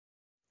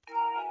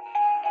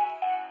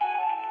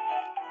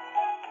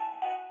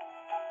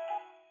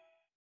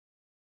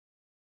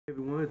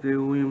Everyone, it's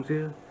Dale Williams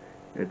here,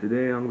 and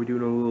today I'm going to be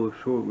doing a little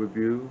short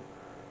review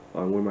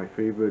on one of my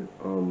favorite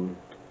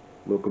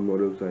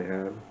locomotives I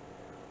have.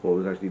 Well,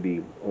 it's actually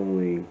the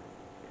only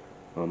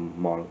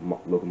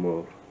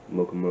locomotive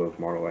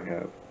model I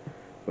have,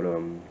 but I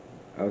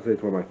would say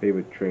it's one of my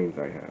favorite trains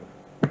I have.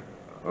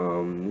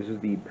 This is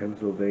the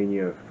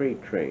Pennsylvania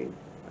freight train.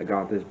 I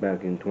got this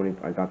in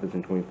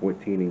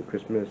 2014 in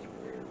Christmas,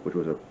 which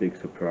was a big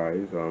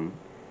surprise. And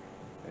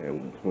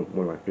one of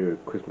my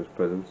favorite Christmas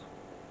presents.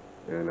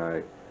 And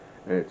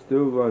it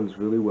still runs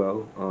really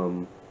well.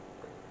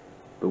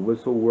 The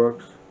whistle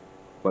works,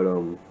 but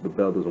the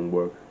bell doesn't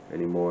work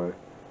anymore,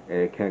 and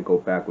it can't go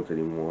backwards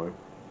anymore.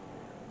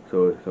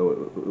 So it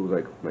was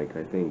like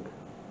I think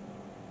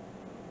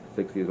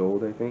 6 years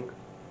old, I think,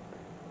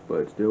 but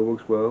it still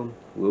works well.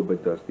 A little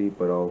bit dusty,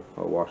 but I'll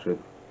wash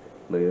it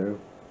later.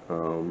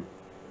 So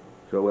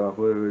without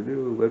further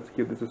ado, let's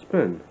give this a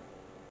spin.